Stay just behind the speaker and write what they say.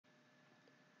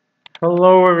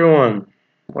Hello everyone,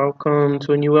 welcome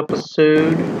to a new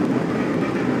episode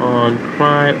on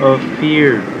Cry of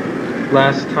Fear.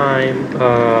 Last time,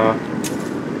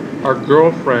 our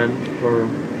girlfriend, or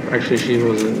actually she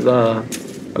was a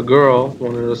girl,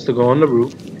 wanted us to go on the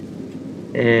roof,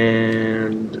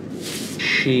 and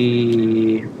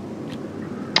she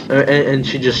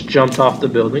just jumped off the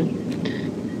building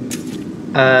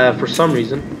for some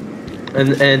reason.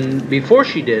 And before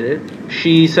she did it,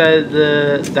 she said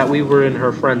that we were in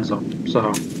her friend zone.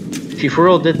 So she for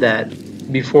real did that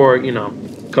before,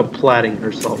 kaplatting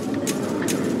herself.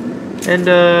 And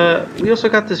we also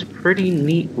got this pretty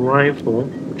neat rifle,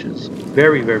 which is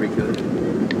very, very good.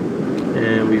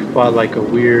 And we fought like a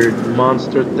weird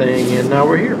monster thing, and now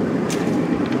we're here.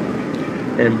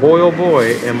 And boy, oh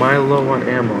boy, am I low on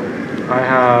ammo. I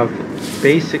have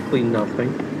basically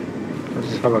nothing. I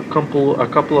just have a couple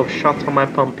of shots on my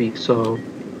pumpy, so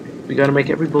we gotta make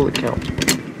every bullet count. I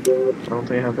don't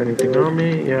think I have anything on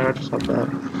me. Yeah, I just have that.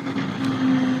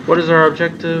 What is our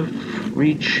objective?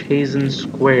 Reach Hazen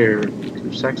Square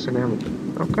to Saxon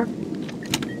Avenue. Okay.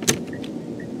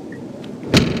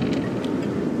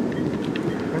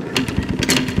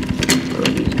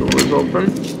 These doors open.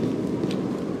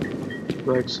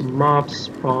 Like some mobs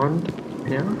spawned.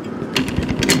 Yeah.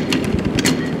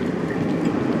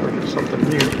 There's something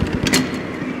here.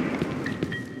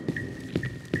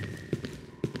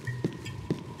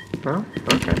 Oh,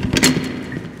 okay.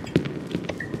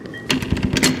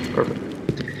 Perfect.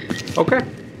 Okay.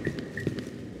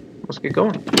 Let's get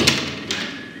going.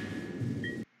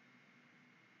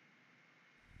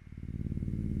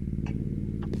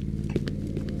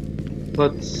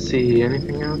 Let's see,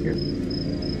 anything out here?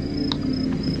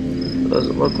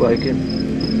 Doesn't look like it.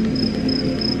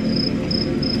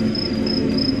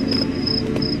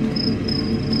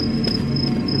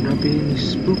 Could not be any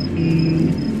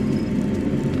spooky.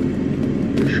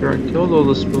 Pretty sure I killed all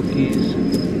the spookies.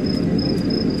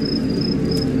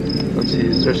 Let's see,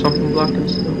 is there something blocking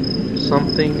still?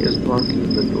 Something is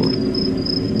blocking the door.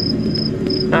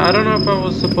 Now, I don't know if I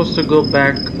was supposed to go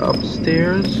back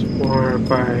upstairs or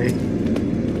if I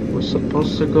was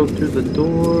supposed to go through the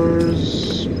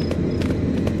doors.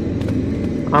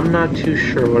 I'm not too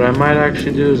sure. What I might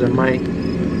actually do is I might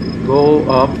go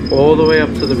up all the way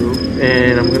up to the roof,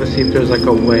 and I'm gonna see if there's like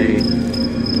a way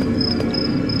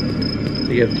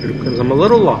to get through, because I'm a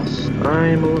little lost.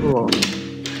 I'm a little lost.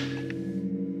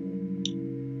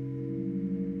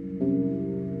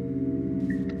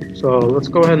 So let's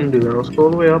go ahead and do that. Let's go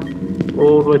all the way up,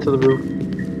 all the way to the roof.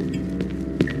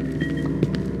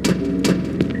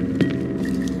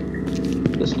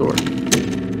 This door.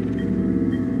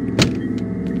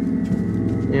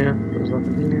 Yeah, there's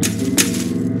nothing here.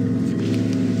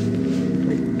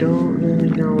 I don't really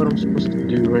know what I'm supposed to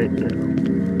do right now.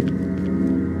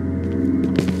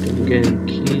 Didn't get any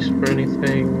keys for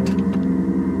anything.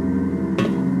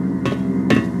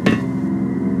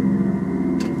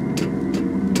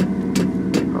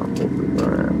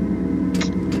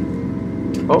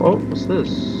 Oh, what's this?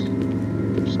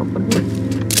 There's something here.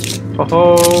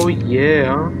 Oh,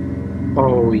 yeah.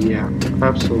 Oh, yeah.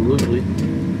 Absolutely.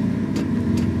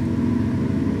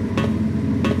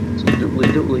 It's a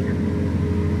doodly.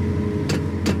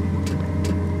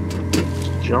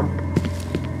 Just jump.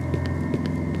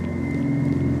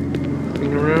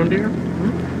 Nothing around here?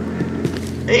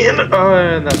 And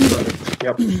that's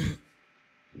about it.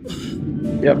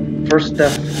 Yep. First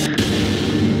death.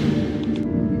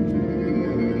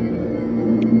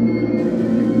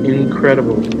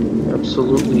 Incredible.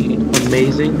 Absolutely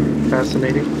amazing.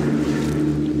 Fascinating.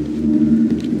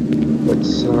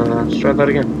 Let's try that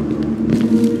again.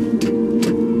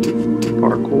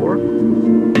 Parkour.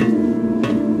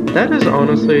 That is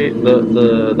honestly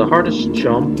the hardest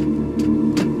jump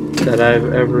that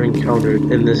I've ever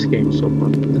encountered in this game so far.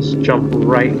 This jump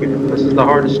right here. This is the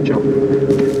hardest jump.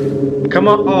 Come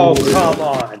on. Oh, come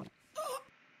on.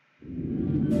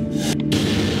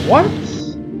 What?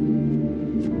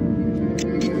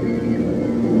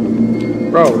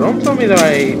 Bro, don't tell me that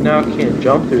I now can't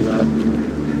jump through that.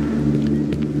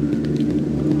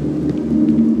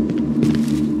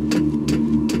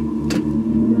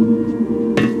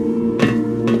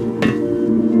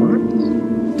 What?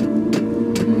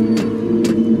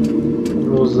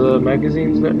 Those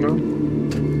magazines that no?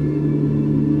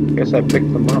 Guess I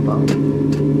picked them up, huh?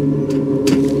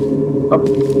 Up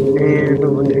and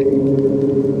away.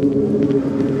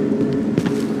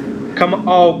 Come on.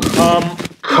 Oh,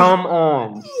 come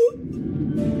on.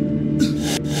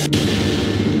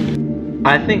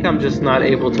 I think I'm just not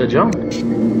able to jump.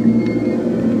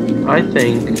 I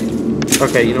think...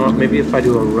 Okay, you know what? Maybe if I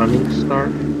do a running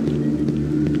start.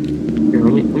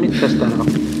 test that out.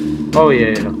 Oh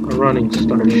yeah, a running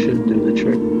start should do the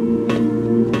trick.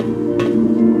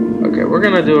 Okay, we're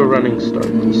gonna do a running start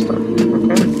this time,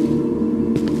 okay?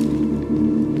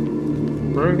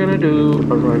 We're gonna do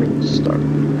a running start.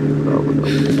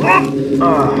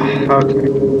 Okay.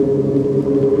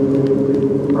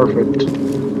 Perfect.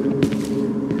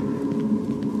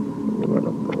 Run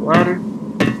up the ladder.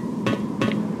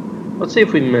 Let's see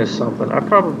if we missed something. I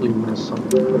probably missed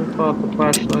something. What about the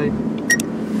flashlight?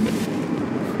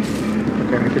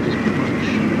 Okay, I could just punch.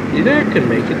 Either I could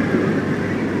make it.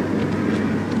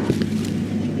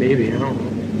 Maybe, I don't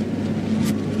know.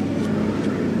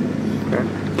 Okay.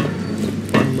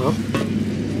 Climb up.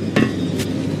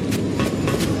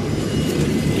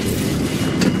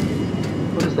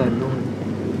 What is that noise?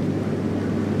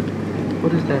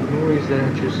 What is that noise that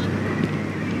I just...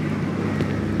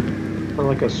 Sound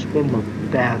like a swarm of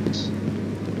bats.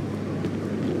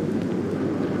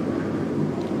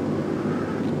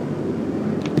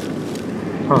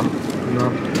 Huh,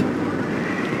 nothing.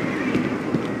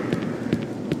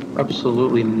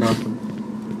 Absolutely nothing.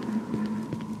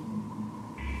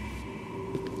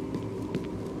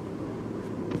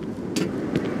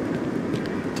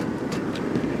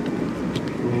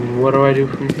 What do I do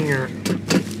from here?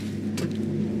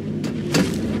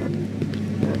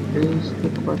 That is the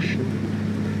question.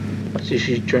 I see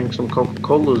she drank some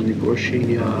Coca-Colas before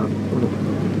she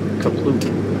kaploot.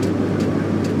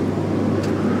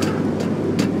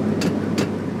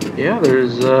 Yeah,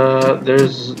 there's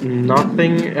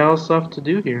nothing else left to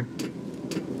do here.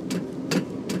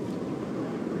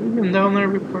 We've been down there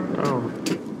before. Oh.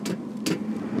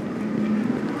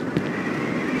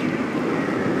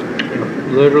 Yeah,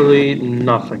 literally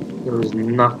nothing. There was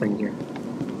nothing here.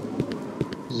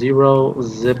 Zero,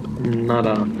 zip,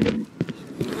 nada.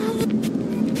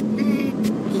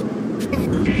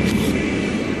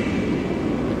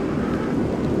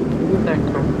 Where did that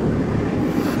come from?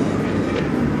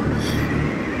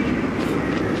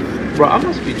 Bro, I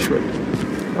must be tripping.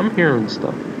 I'm hearing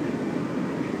stuff.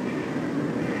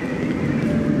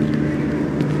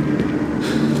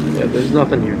 Yeah, there's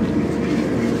nothing here.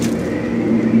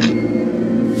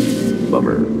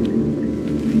 Bummer.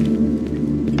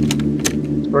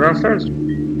 We're downstairs.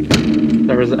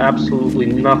 There is absolutely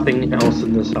nothing else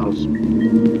in this house.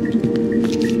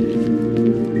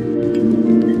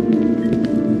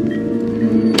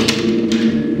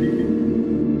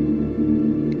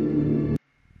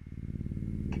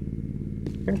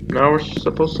 Now we're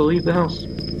supposed to leave the house.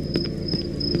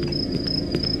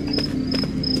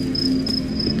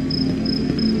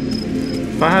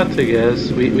 If I had to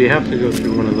guess, we have to go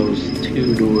through one of those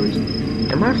two doors.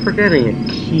 Am I forgetting a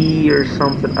key or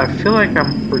something? I feel like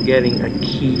I'm forgetting a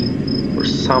key or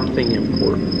something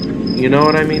important. You know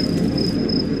what I mean?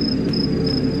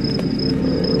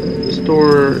 This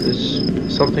door is...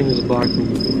 something is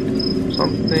blocking the door.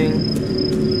 Something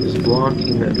is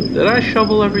blocking that door. Did I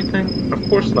shovel everything? Of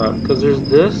course not, because there's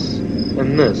this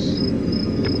and this.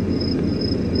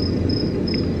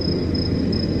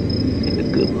 Take a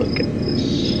good look at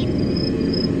this.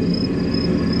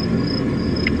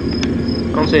 I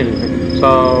don't see anything.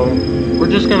 So, we're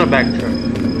just gonna backtrack.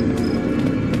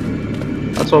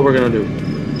 That's all we're gonna do.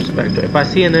 Just backtrack. If I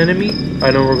see an enemy,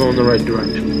 I know we're going the right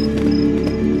direction.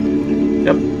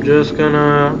 Yep, just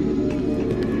gonna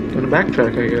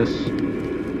backtrack, I guess.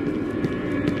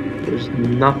 There's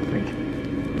nothing.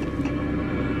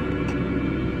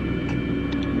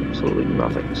 Absolutely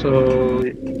nothing. So,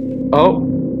 oh,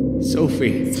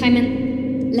 Sophie.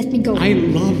 Simon, let me go. I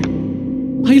love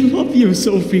you,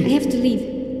 Sophie. I have to leave.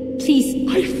 Please.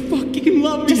 I fucking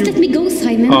love Just you. let me go,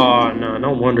 Simon. oh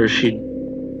no wonder she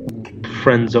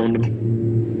friend-zoned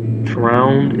him.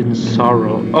 Drowned in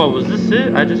sorrow. Oh, was this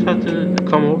it? I just had to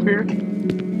come over here?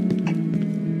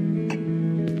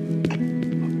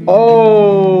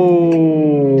 Oh,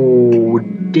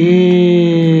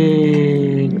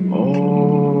 dang.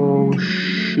 Oh,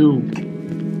 shoot.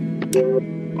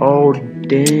 Oh,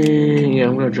 dang. Yeah,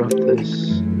 I'm gonna drop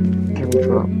this. I'm gonna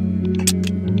drop.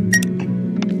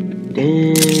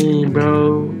 Dang,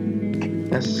 bro.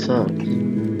 That sucks.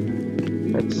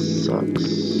 That sucks.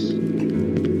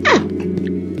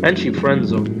 And she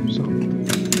friend-zoned him, so.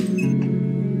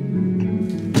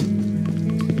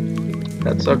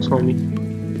 That sucks, homie.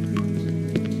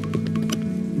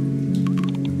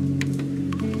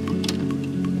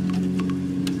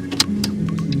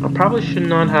 I probably should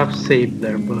not have saved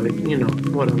there, but, you know,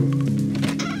 whatever.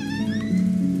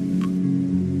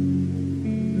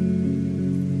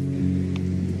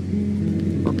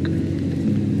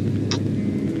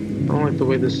 The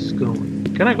way this is going.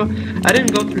 Can I go? I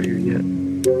didn't go through here yet.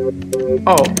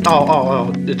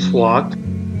 Oh, it's locked.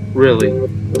 Really?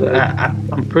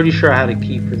 I'm pretty sure I had a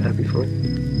key for that before.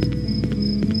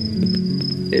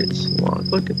 It's locked.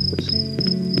 Look at this.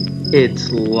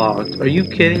 It's locked. Are you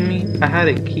kidding me? I had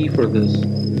a key for this.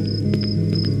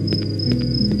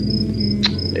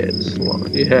 It's locked.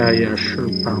 Yeah, sure,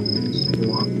 pal. It's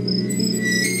locked.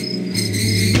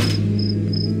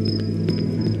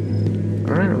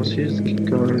 Alright, let's use the key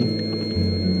card.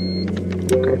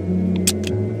 Okay.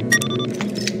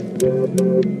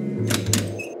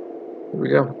 Here we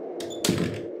go.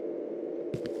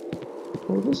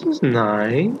 Oh, this is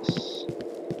nice.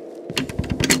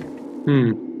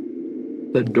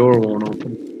 The door won't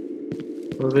open.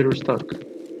 Elevator stuck.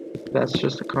 That's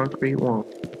just a concrete wall.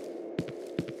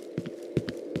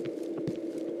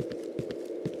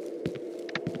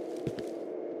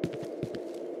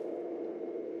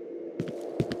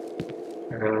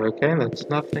 Okay, that's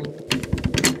nothing.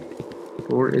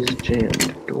 Door is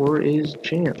jammed. Door is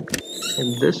jammed.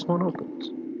 And this one opens.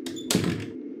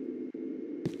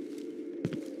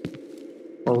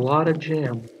 A lot of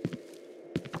jam.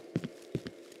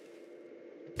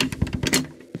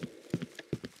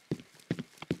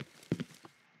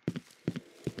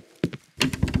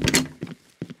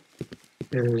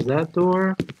 There's that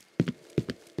door.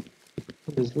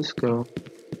 Where does this go?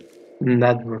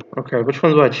 That door. Okay, which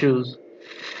one do I choose?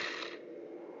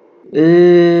 I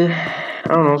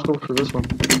don't know, let's go for this one.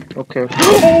 Okay.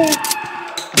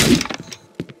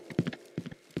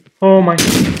 Oh my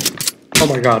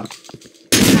god.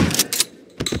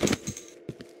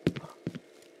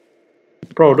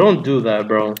 Bro, don't do that,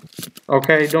 bro.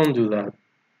 Okay, don't do that.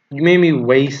 You made me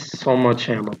waste so much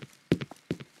ammo.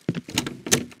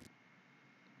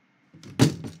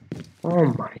 Oh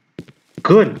my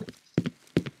goodness.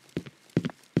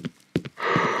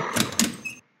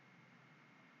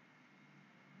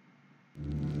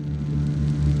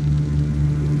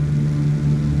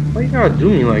 Why you gotta do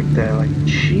me like that? Like,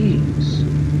 jeez.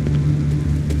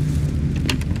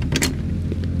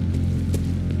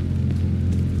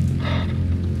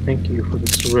 Thank you for the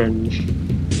syringe.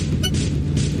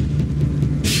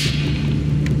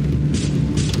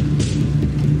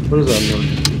 What is that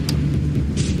noise?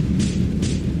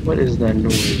 What is that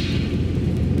noise?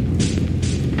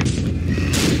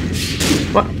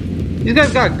 What? These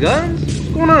guys got guns? What's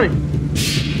going on? I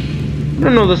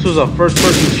didn't know this was a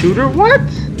first-person shooter. What?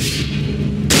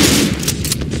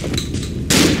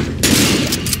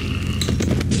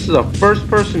 This is a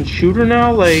first-person shooter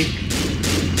now? Like...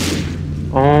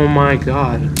 Oh my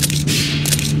god.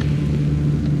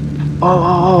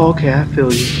 Oh, okay, I feel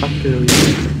you. I feel you.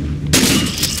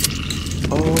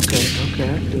 Oh, okay,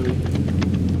 I feel you.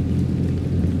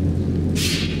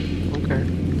 Okay.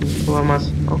 Pull out my...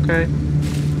 Okay.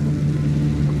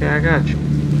 Okay, I got you.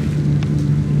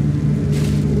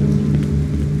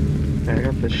 Okay, I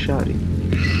got the shotty.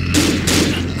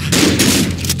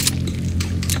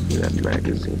 Give me that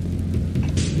magazine.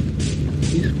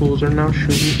 These fools are now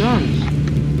shooting guns.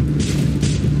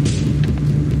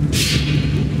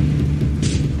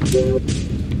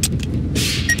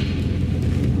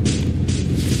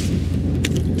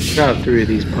 Got 3 of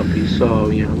these puppies, so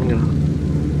yeah,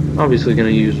 I'm obviously gonna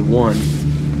use one.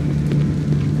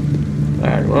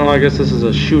 Alright, well I guess this is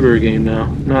a shooter game now,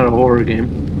 not a horror game.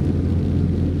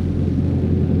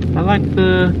 I like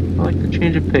the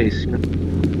change of pace, you know.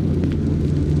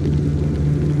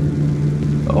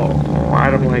 Oh, I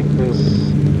don't like this.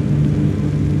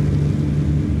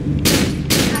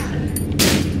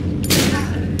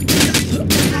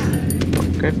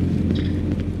 Okay.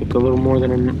 Took a little more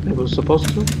than it was supposed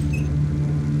to.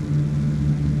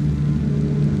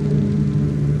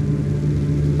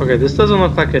 Okay, this doesn't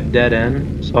look like a dead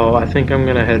end, so I think I'm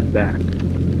gonna head back.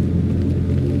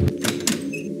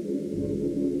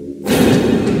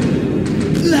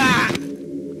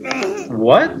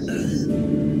 What?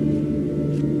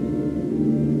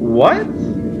 What?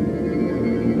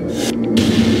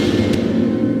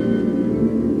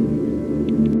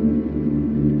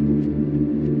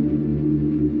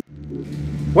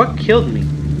 What killed me?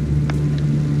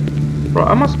 Bro,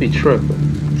 I must be tripping.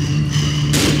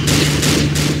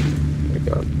 Oh my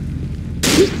god.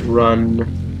 Just run.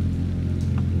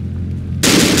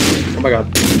 Oh my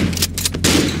god.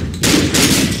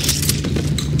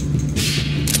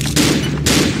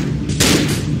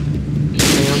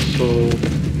 Cancel.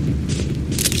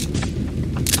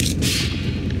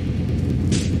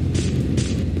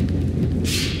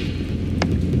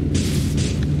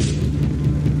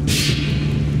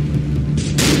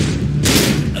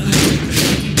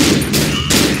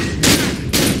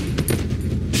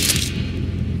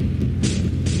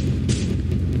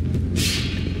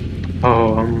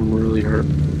 Oh, I'm really hurt.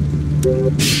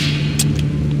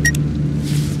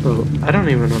 Oh, I don't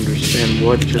even understand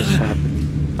what just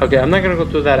happened. Okay, I'm not gonna go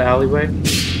through that alleyway. I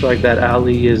feel like that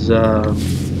alley is, I'm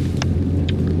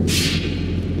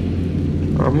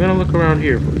gonna look around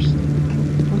here first.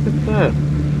 Look at that.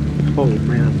 Oh,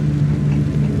 man.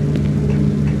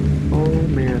 Oh,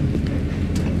 man.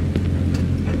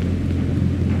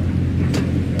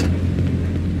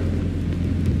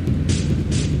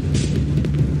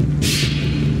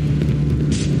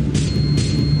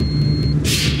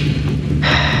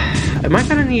 Am I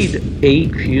gonna need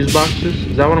 8 fuse boxes?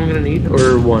 Is that what I'm gonna need?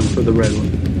 Or 1 for the red one?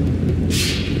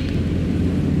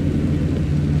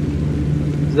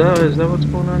 Is that what's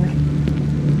going on here?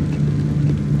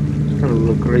 It's gonna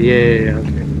look great. Yeah,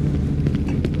 okay.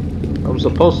 I'm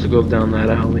supposed to go down that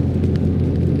alley.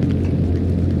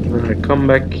 And then I come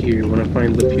back here when I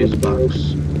find the fuse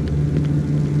box.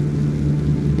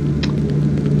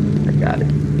 I got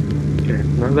it. Okay,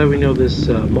 now that we know this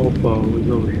mofo is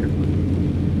over here.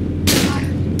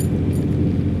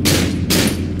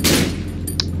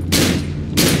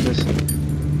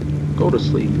 Go to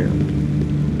sleep,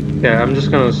 man. Yeah, I'm just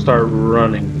gonna start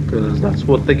running, because that's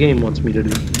what the game wants me to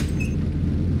do.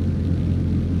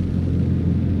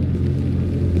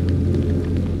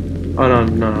 Oh, no,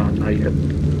 not yet.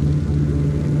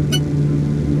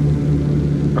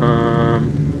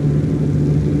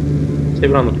 Save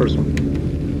it on the first one.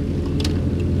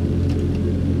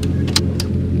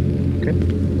 Okay.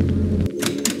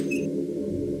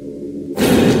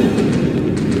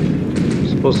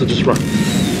 Supposed to just run.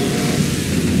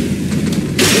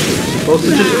 Supposed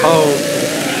to just, oh.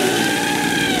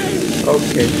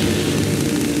 Okay.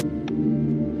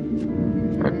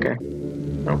 Okay.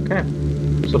 Okay.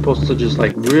 Supposed to just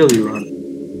like really run.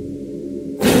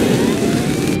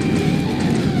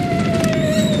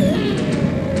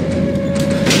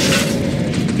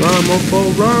 Run, mofo,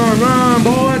 run,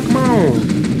 boy, come on.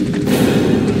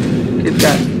 Get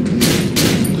that.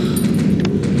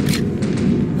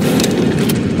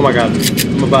 Oh my god,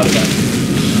 I'm about to die.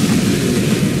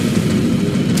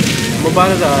 I'm about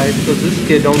to die because this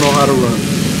kid don't know how to run.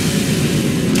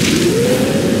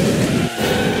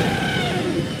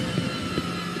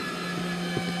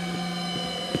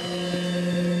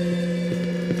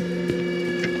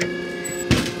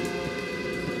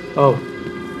 Oh.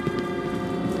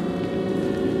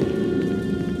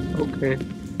 Okay.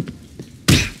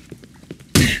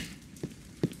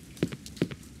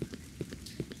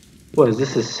 What, is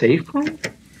this a safe room?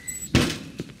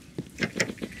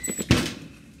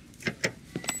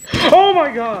 Oh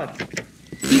my god!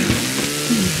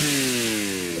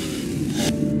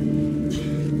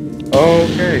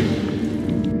 Okay.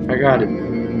 I got it.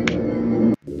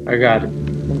 I got it.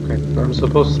 Okay. I'm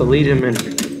supposed to lead him in.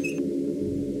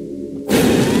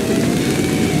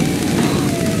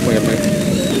 Wait a minute.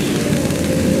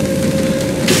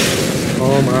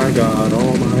 Oh my god,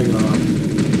 oh my god.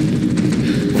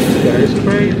 This guy is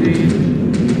crazy.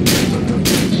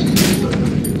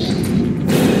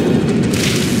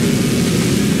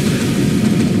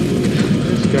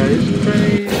 This guy is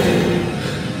crazy.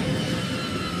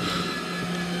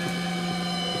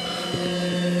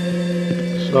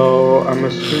 So, I'm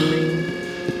assuming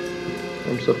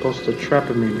I'm supposed to trap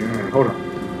him in here. Alright, hold on.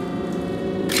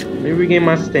 Let me regain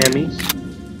my stammies.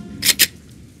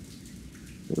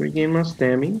 Regain my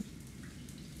stammy.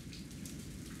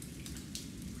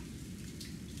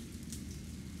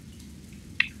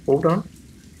 Hold on.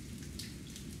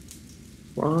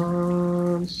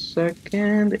 1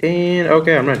 second, and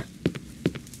okay, I'm ready.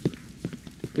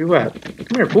 Where you at?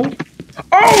 Come here, fool.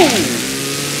 Oh!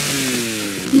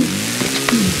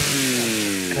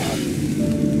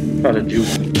 Try to juke.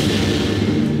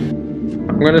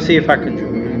 I'm gonna see if I can juke.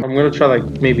 I'm gonna try like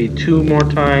maybe 2 more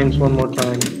times, 1 more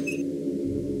time.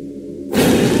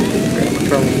 Okay, I'm gonna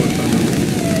try 1 more time.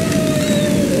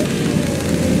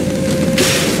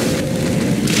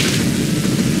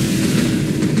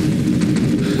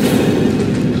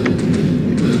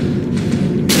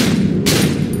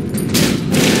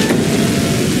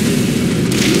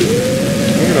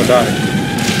 Die.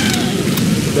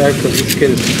 Die because this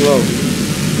kid is slow.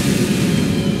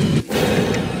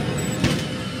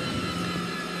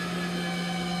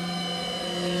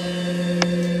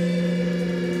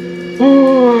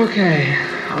 Oh, okay.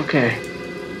 Okay.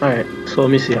 Alright, so let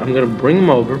me see. I'm gonna bring him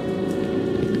over.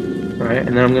 Alright,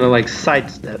 and then I'm gonna like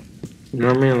sidestep. You know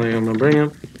what I mean? Like I'm gonna bring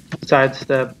him,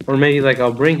 sidestep, or maybe like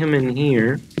I'll bring him in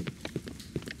here,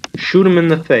 shoot him in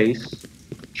the face,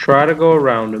 try to go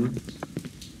around him.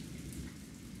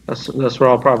 That's what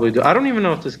I'll probably do. I don't even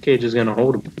know if this cage is gonna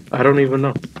hold him. I don't even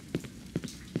know.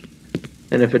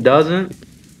 And if it doesn't,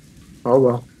 oh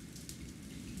well.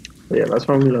 But yeah, that's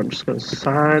what I'm gonna do. I'm just gonna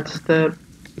sidestep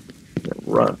and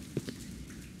run.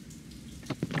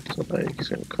 So like he's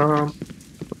gonna come,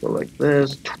 go like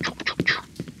this.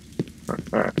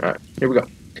 Alright, here we go.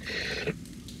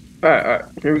 Alright,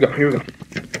 here we go.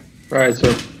 Alright,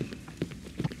 so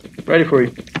ready for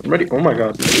you. I'm ready. Oh my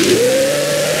god.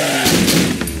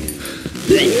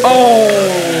 Oh,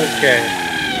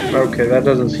 okay, that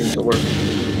doesn't seem to work.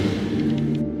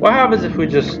 What happens if we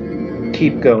just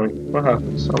keep going? What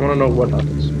happens? I want to know what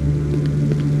happens.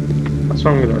 That's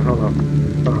what I'm gonna. Hold on.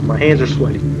 My hands are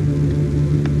sweaty.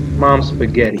 Mom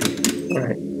spaghetti. All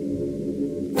right.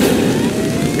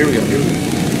 Here we go.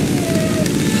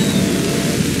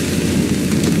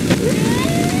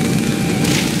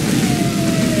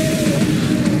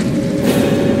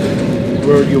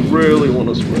 Where you really want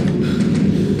to swim?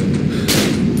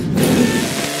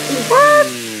 What?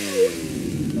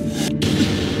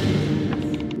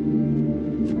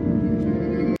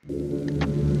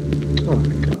 Oh my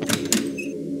god.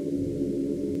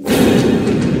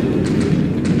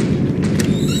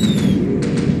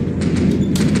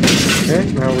 Okay,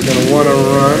 now we're gonna want to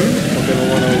run. We're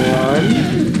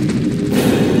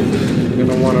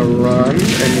gonna want to run and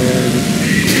then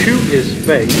shoot his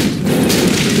face.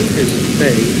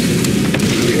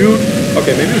 Shoot.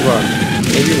 Okay, maybe run.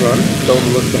 Don't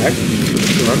look back.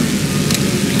 Run.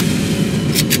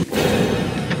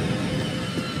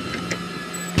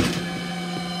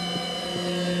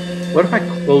 What if I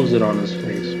close it on his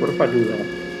face? What if I do that?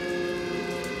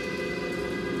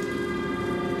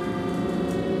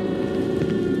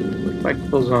 What if I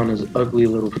close it on his ugly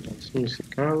little face? Let me see.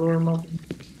 Can I lure him up?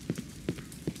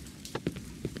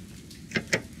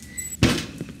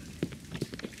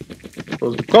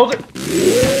 Close it!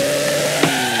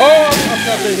 Oh, I'm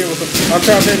trapped in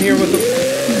here with him.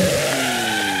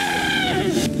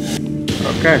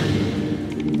 Okay.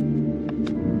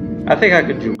 I think I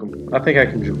can juke him. I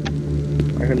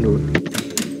can do it.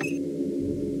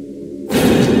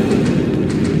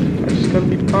 I just gotta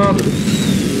be positive.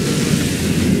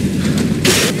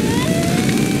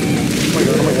 Oh my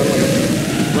god.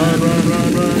 Run,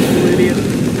 you idiot.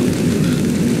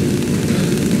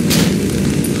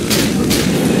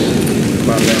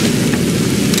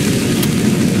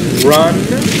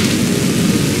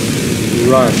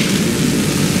 Run.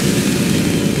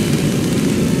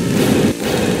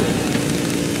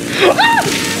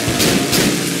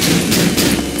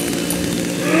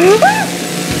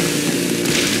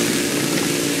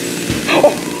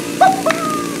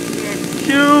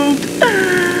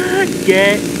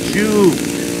 Get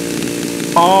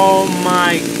juked. Oh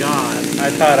my god. I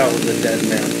thought I was a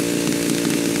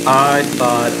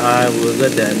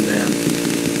dead man.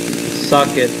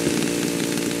 Suck it.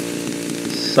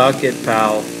 Suck it,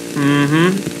 pal.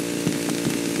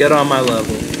 Get on my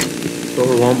level.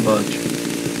 Door won't budge.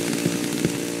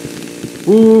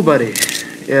 Ooh, buddy.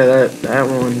 Yeah, that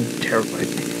one terrified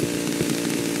me.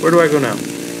 Where do I go now?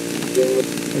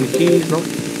 Any keys? Nope.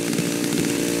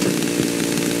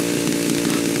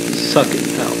 Suck it,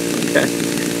 pal. Okay.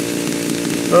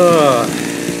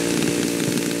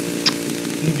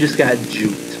 You just got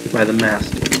juked by the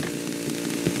master.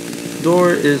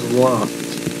 Door is locked.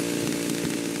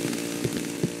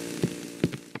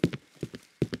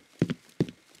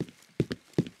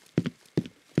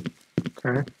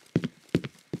 Okay.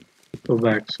 Go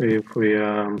back, see if we,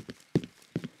 I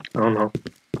don't know.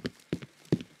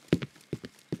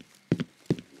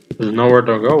 There's nowhere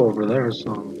to go over there,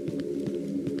 so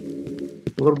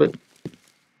a little bit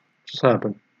just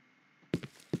happened.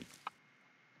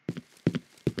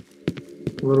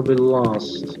 A little bit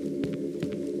lost.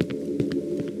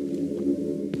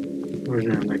 Where's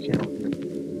your hand? I can't open it.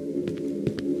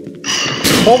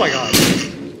 Oh my god!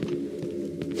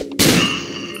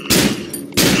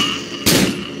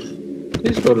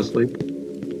 Please go to sleep.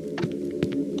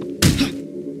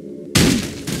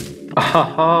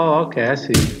 Oh, okay, I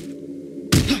see.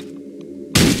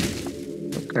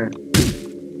 Okay.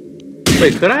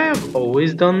 Wait, could I have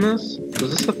always done this?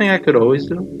 Was this a thing I could always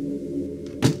do?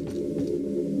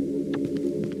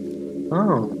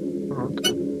 Oh,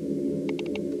 okay.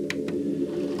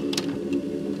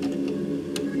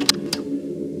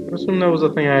 I assume that was a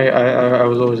thing I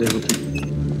was always able to.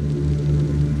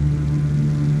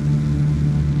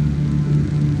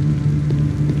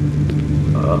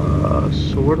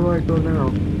 So where do I go now?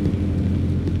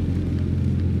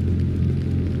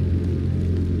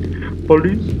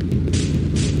 Police?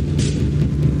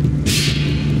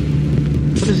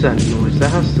 What is that noise? That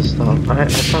has to stop. I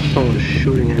thought someone was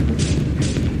shooting at me.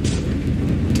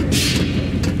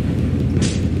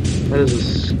 That is a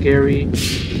scary,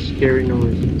 scary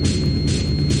noise.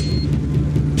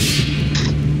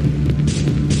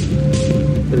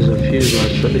 There's a fuse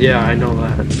box. Yeah, I know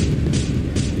that.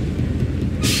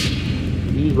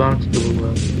 Fuse box blew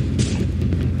up.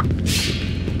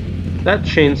 That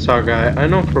chainsaw guy, I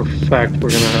know for a fact we're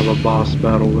gonna have a boss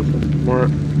battle with him. More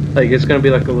like it's gonna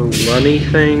be like a little runny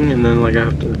thing, and then like I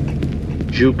have to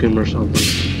juke him or something.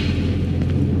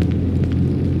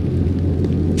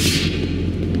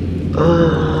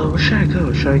 Where should I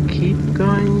go? Should I keep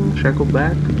going? Should I go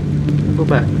back? I'll go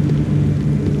back.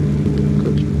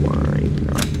 Cause why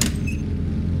not?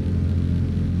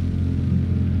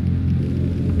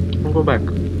 I'll go back.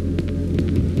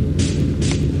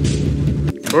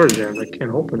 Door jammed. I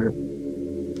can't open it.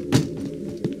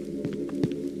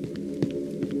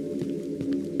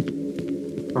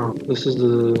 Oh, this is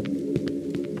the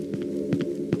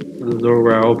door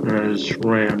where I open it. I just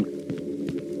rammed.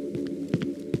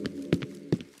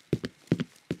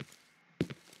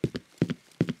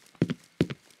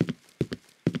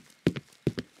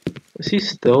 Is he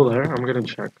still there? I'm gonna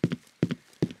check.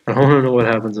 I don't want to know what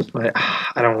happens if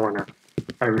I don't want to.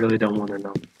 I really don't want to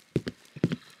know.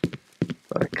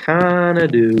 But I kinda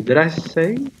do. Did I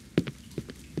say?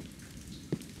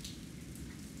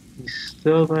 He's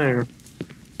still there.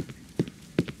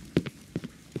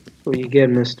 What you get,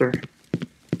 mister?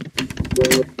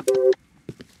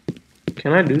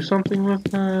 Can I do something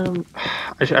with him?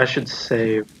 I should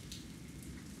save.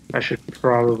 I should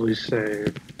probably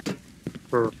save.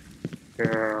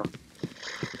 Yeah.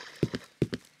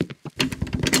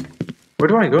 Where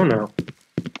do I go now?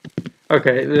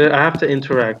 Okay, I have to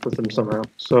interact with him somehow.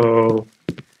 So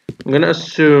I'm gonna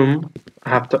assume I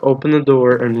have to open the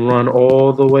door and run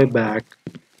all the way back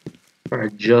where I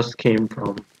just came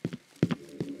from.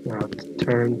 Now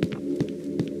turn.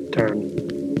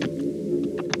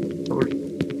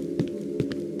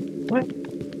 What?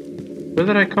 Where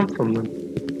did I come from then?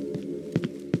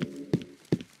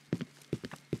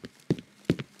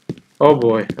 Oh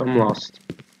boy, I'm lost.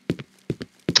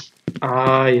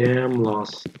 I am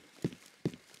lost.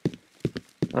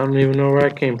 I don't even know where I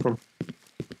came from.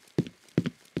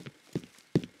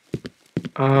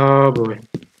 Oh boy.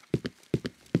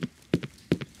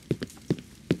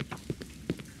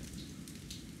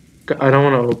 I don't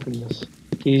want to open this.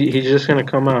 He's just gonna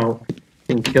come out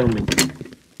and kill me.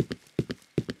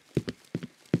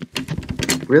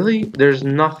 Really? There's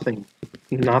nothing.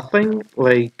 Nothing?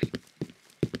 Like...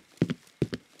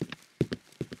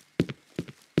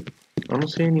 I don't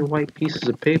see any white pieces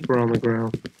of paper on the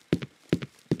ground.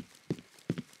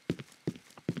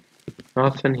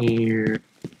 Nothing here.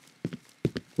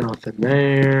 Nothing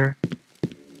there.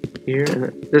 Here.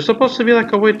 And there's supposed to be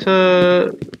like a way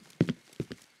to...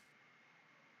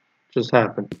 just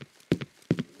happen.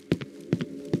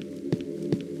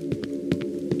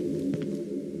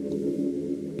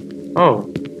 Oh.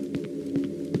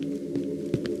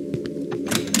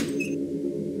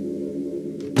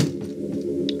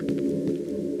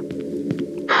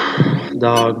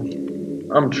 Dog.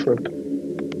 I'm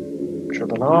tripping.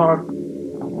 Tripping hard.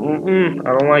 I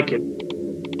don't like it.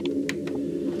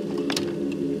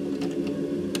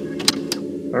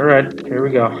 Alright, here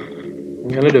we go. I'm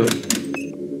gonna do it.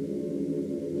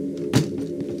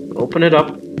 Open it up.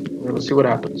 And let's see what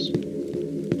happens.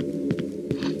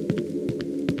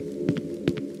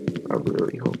 I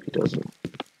really hope he doesn't.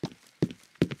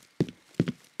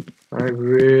 I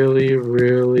really,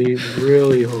 really,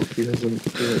 really hope he doesn't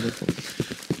do anything.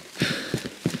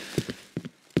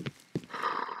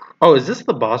 Oh, is this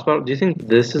the boss battle? Do you think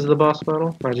this is the boss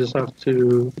battle? I just have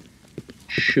to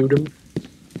shoot him.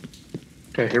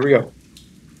 Okay, here we go.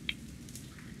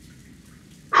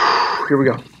 Here we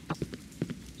go.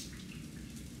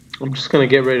 I'm just gonna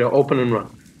get ready to open and run.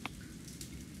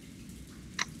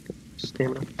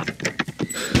 Stamina.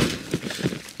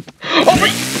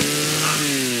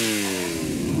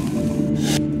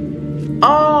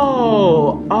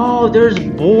 Oh, there's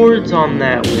boards on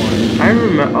that one. I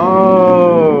remember.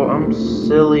 Oh, I'm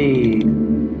silly.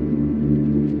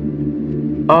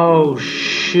 Oh,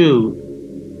 shoot.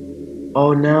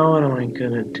 Oh, now what am I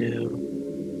gonna do?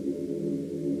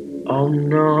 Oh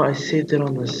no, I saved it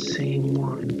on the same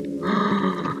one.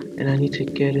 And I need to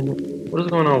get in. What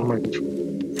is going on with my controller?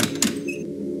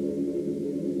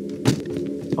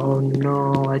 Oh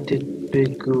no, I did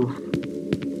big goof.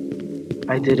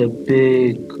 I did a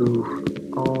big goof.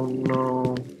 Oh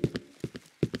no.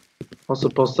 I was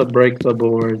supposed to break the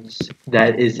boards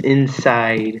that is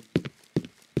inside.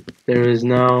 There is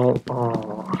now.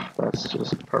 Oh, that's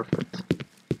just perfect.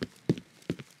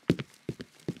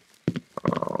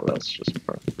 Oh, that's just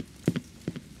perfect.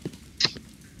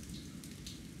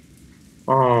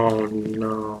 Oh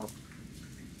no.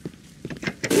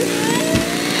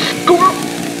 Go up!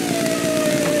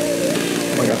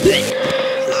 Oh my god.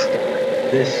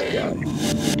 This guy.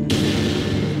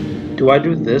 Do I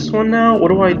do this one now? What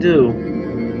do I do?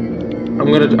 I'm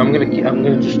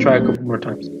gonna just try a couple more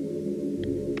times.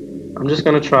 I'm just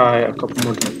gonna try a couple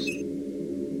more times.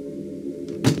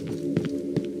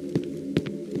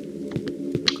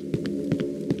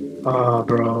 Ah,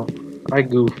 bro. I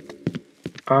goofed.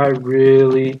 I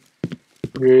really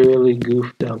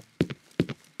goofed up.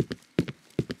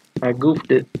 I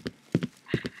goofed it.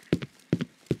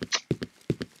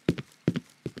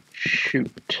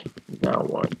 Shoot. Now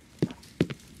what?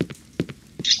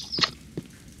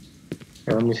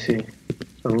 Okay, let me see.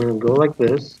 So I'm gonna go like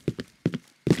this.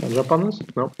 Can I jump on this?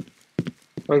 Nope.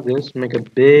 Like this. Make a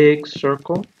big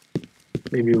circle.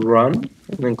 Maybe run.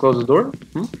 And then close the door.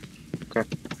 Okay.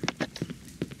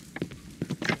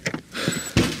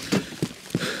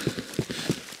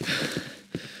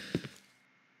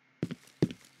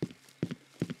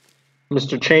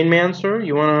 Mr. Chainman, sir,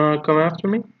 you wanna come after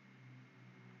me?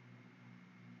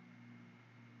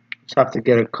 Just have to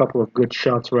get a couple of good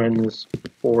shots right in his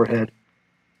forehead.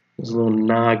 His little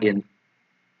noggin.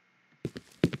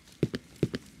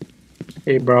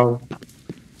 Hey, bro.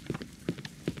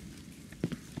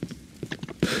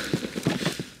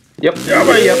 Yep, I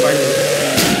knew it.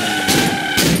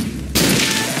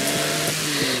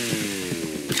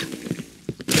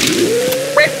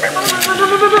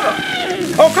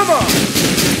 Oh, come on!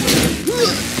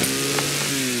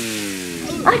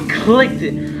 I clicked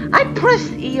it. I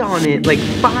pressed E on it like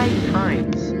 5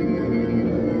 times.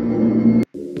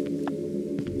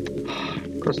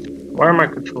 Why are my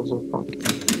controls so funky?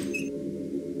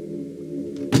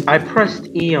 I pressed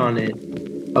E on it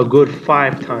a good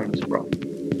 5 times, bro.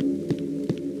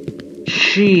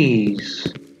 Jeez.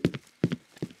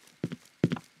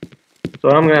 So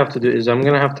what I'm gonna have to do is I'm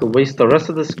gonna have to waste the rest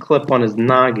of this clip on his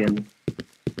noggin.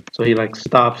 So he like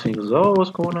stops and he goes, oh,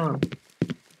 what's going on?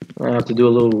 I have to do a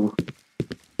little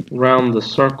round the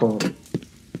circle.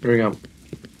 Here we go.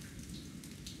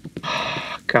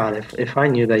 God, if I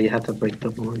knew that you had to break the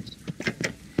boards.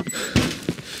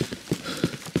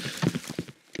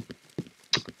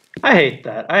 I hate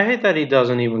that. I hate that he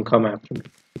doesn't even come after me.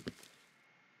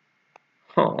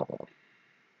 Oh.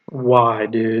 Why,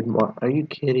 dude? What? Are you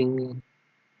kidding me?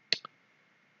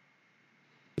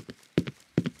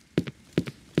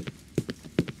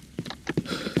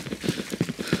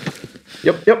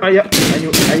 Yep, I knew it.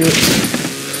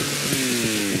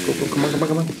 Go,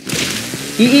 come on.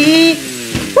 Eee!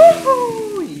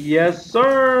 Woohoo! Yes,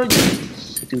 sir! You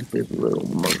stupid little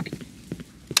monkey.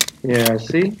 Yeah,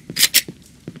 see?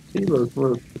 See,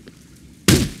 look.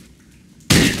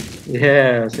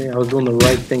 Yeah, see, I was doing the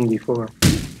right thing before.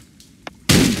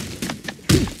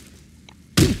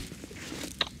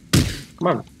 Come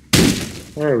on.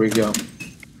 There we go.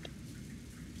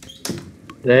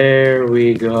 There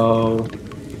we go.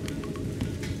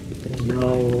 And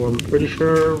now I'm pretty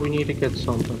sure we need to get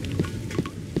something.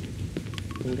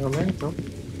 Can we go there? No?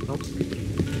 Nope.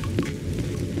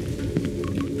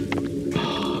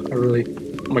 I really...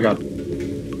 Oh my god.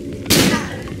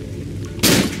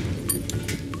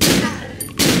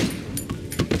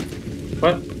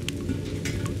 What?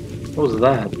 What was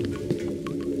that?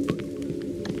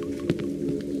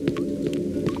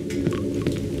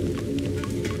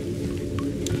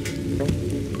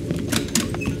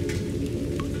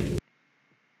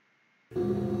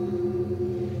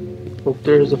 Hope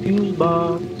there's a fuse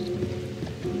box.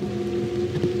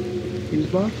 Fuse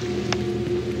box?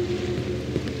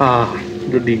 Ah,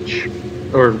 the beach.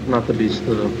 Or not the beach,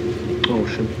 the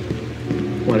ocean.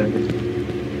 Whatever.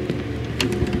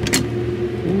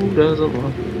 Who doesn't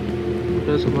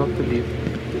love the view?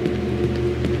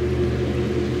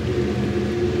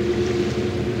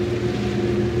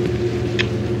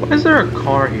 Why is there a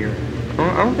car here?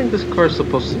 I don't think this car is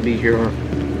supposed to be here.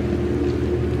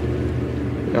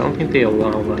 I don't think they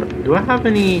allow that. Do I have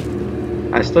any?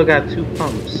 I still got 2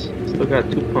 pumps. Still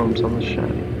got 2 pumps on the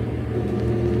shiny.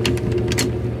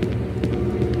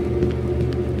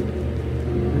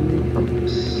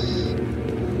 Pumps.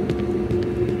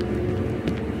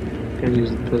 Can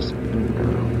use the piston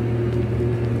now.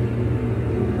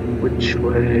 Which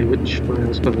way?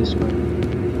 Let's go this way.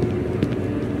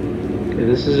 Okay,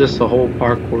 this is just a whole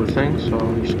parkour thing, so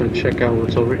I'm just gonna check out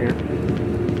what's over here.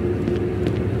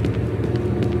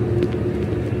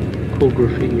 Cool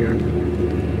graffiti here.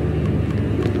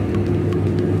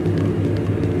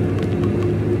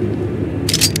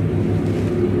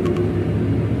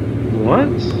 What?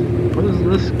 What is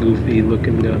this goofy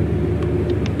looking gun?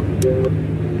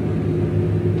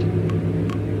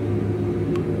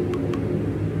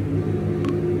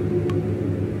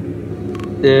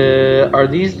 Are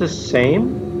these the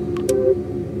same?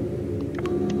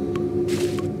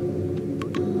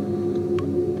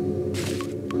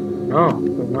 No,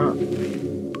 they're not.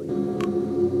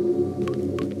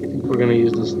 I think we're gonna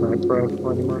use the sniper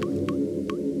rifle anymore.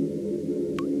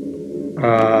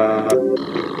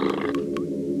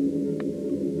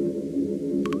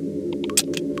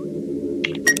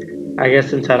 I guess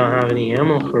since I don't have any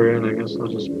ammo for it, I guess I'll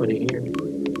just put it here.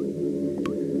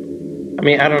 I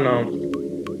mean, I don't know.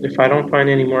 If I don't find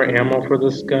any more ammo for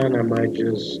this gun, I might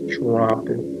just drop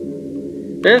it.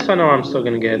 This I know I'm still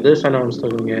gonna get. This I know I'm still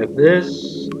gonna get.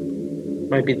 This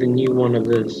might be the new one of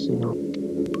this, you know.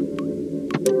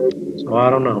 So I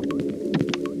don't know.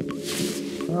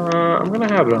 I'm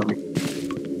gonna have it on me.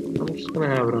 I'm just gonna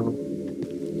have it on me.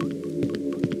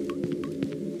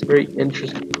 It's very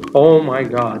interesting. Oh my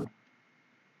god.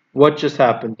 What just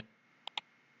happened?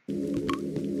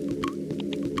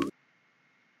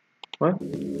 What?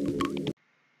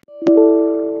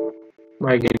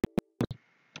 My game.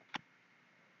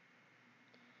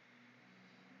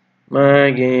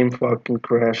 My game fucking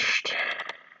crashed.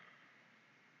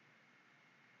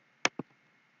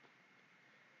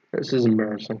 This is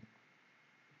embarrassing.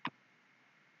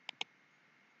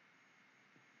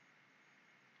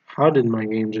 How did my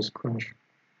game just crash?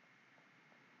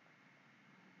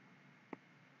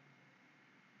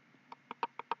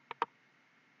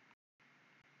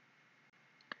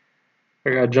 I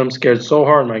got jump scared so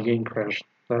hard my game crashed.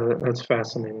 That's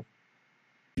fascinating.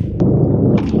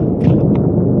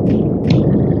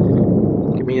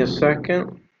 Give me a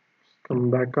second. Come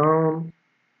back on.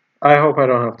 I hope I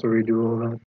don't have to redo all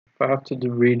that. If I have to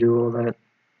redo all that,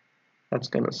 that's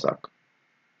gonna suck.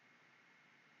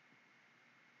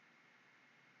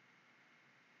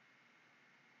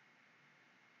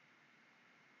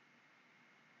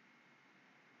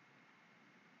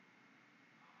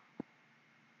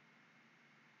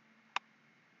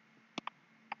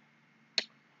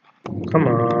 Come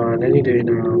on, any day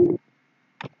now.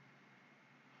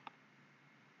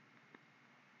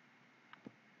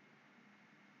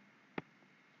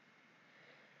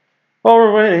 While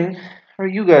we're waiting, how are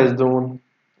you guys doing?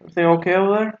 Everything okay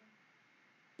over there?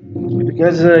 You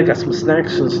guys got some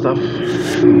snacks and stuff.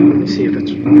 Let me see if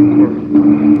it's recording.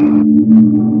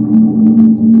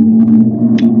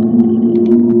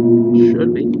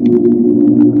 Should be.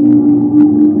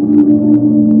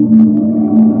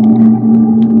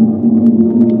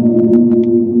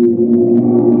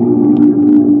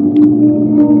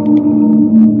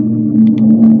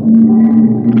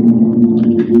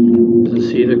 Does it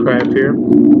see the crab here?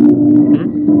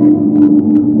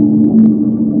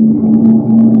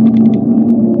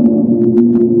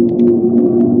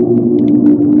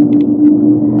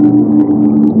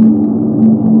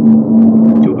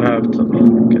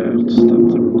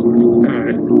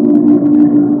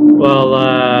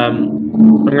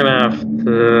 I'm gonna have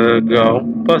to go.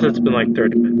 Plus, it's been like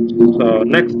 30 minutes. So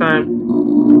next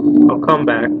time, I'll come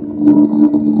back.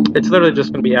 It's literally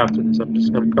just gonna be after this. I'm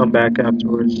just gonna come back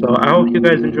afterwards. So I hope you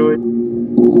guys enjoyed.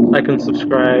 Like and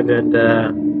subscribe, and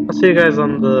I'll see you guys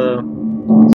on the